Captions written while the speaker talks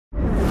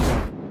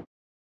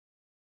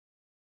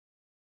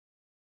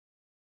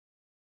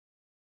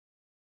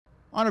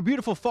On a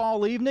beautiful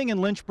fall evening in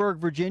Lynchburg,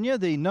 Virginia,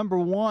 the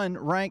 #1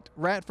 ranked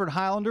Radford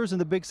Highlanders in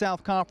the Big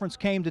South Conference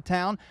came to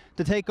town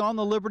to take on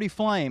the Liberty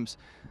Flames.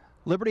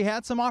 Liberty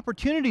had some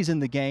opportunities in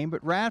the game,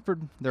 but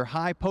Radford, their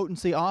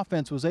high-potency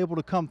offense, was able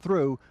to come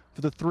through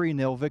for the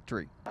 3-0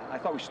 victory. I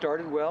thought we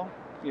started well.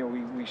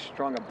 We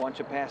strung a bunch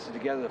of passes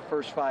together the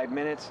first 5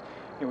 minutes.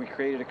 We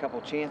created a couple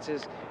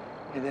chances,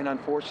 and then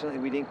unfortunately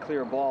we didn't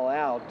clear a ball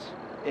out,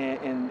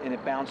 and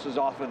it bounces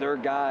off of their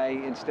guy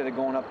instead of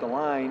going up the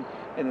line,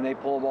 and then they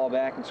pull the ball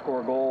back and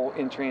score a goal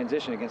in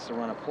transition against the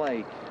run of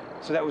play.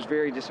 So that was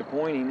very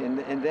disappointing,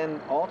 and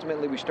then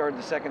ultimately we started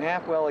the second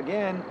half well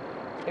again,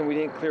 and we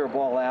didn't clear a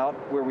ball out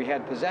where we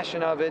had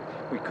possession of it.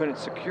 We couldn't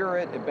secure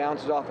it. It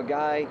bounces off a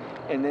guy,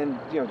 and then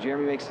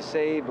Jeremy makes the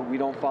save, but we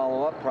don't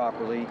follow up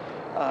properly.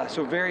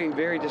 So very,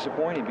 very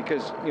disappointing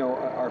because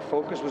our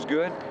focus was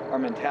good, our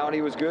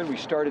mentality was good. We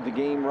started the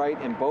game right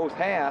in both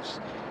halves.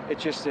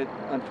 It's just that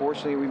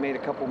unfortunately we made a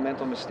couple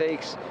mental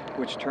mistakes,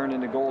 which turned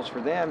into goals for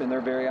them, and they're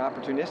very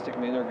opportunistic. I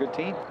mean, they're a good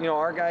team.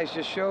 Our guys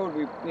just showed.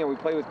 We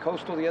played with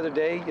Coastal the other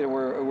day.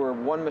 We're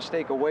one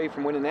mistake away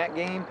from winning that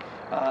game,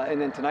 and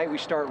then tonight we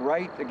start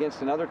right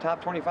against another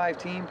top 25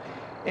 team.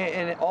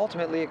 And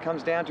ultimately, it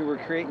comes down to we're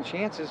creating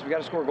chances. We got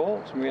to score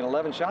goals. We had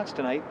 11 shots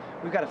tonight.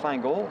 We've got to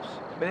find goals.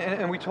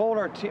 And we told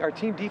our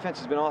team defense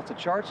has been off the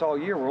charts all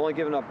year. We're only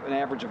giving up an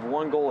average of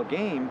 1 goal a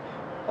game.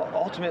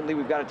 Ultimately,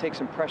 we've got to take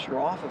some pressure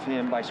off of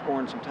him by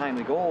scoring some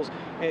timely goals.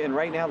 And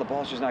right now, the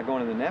ball's just not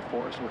going in the net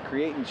for us. We're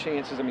creating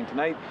chances. I mean,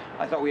 tonight,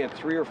 I thought we had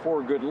 3 or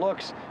 4 good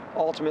looks.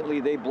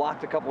 Ultimately, they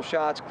blocked a couple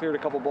shots, cleared a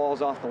couple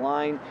balls off the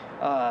line,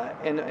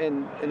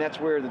 and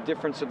that's where the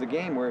difference of the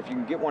game, where if you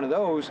can get one of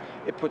those,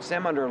 it puts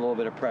them under a little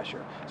bit of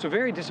pressure. So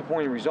very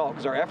disappointing result,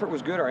 because our effort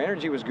was good, our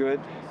energy was good,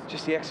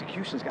 just the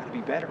execution's got to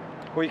be better.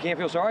 Well, you can't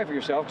feel sorry for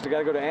yourself, because you got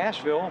to go to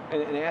Asheville,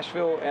 and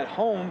Asheville at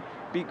home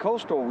beat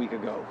Coastal a week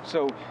ago.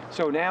 So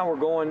now we're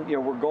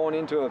going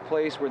into a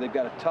place where they've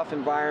got a tough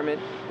environment.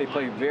 They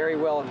play very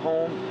well at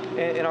home,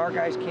 and our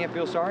guys can't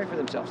feel sorry for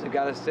themselves. They've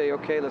got to say,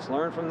 okay, let's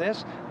learn from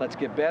this. Let's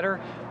get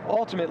better.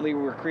 Ultimately,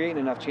 we're creating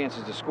enough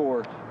chances to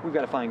score. We've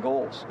got to find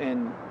goals,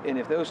 and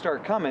if those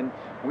start coming,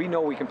 we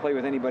know we can play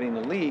with anybody in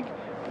the league.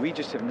 We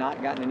just have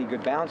not gotten any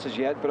good bounces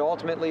yet, but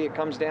ultimately it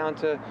comes down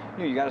to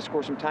you got to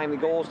score some timely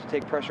goals to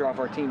take pressure off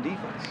our team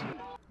defense.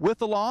 With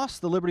the loss,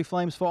 the Liberty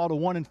Flames fall to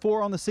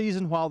 1-4 on the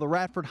season, while the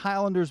Radford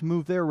Highlanders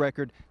move their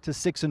record to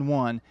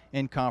 6-1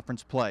 in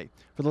conference play.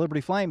 For the Liberty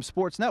Flames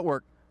Sports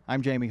Network,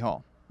 I'm Jamie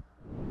Hall.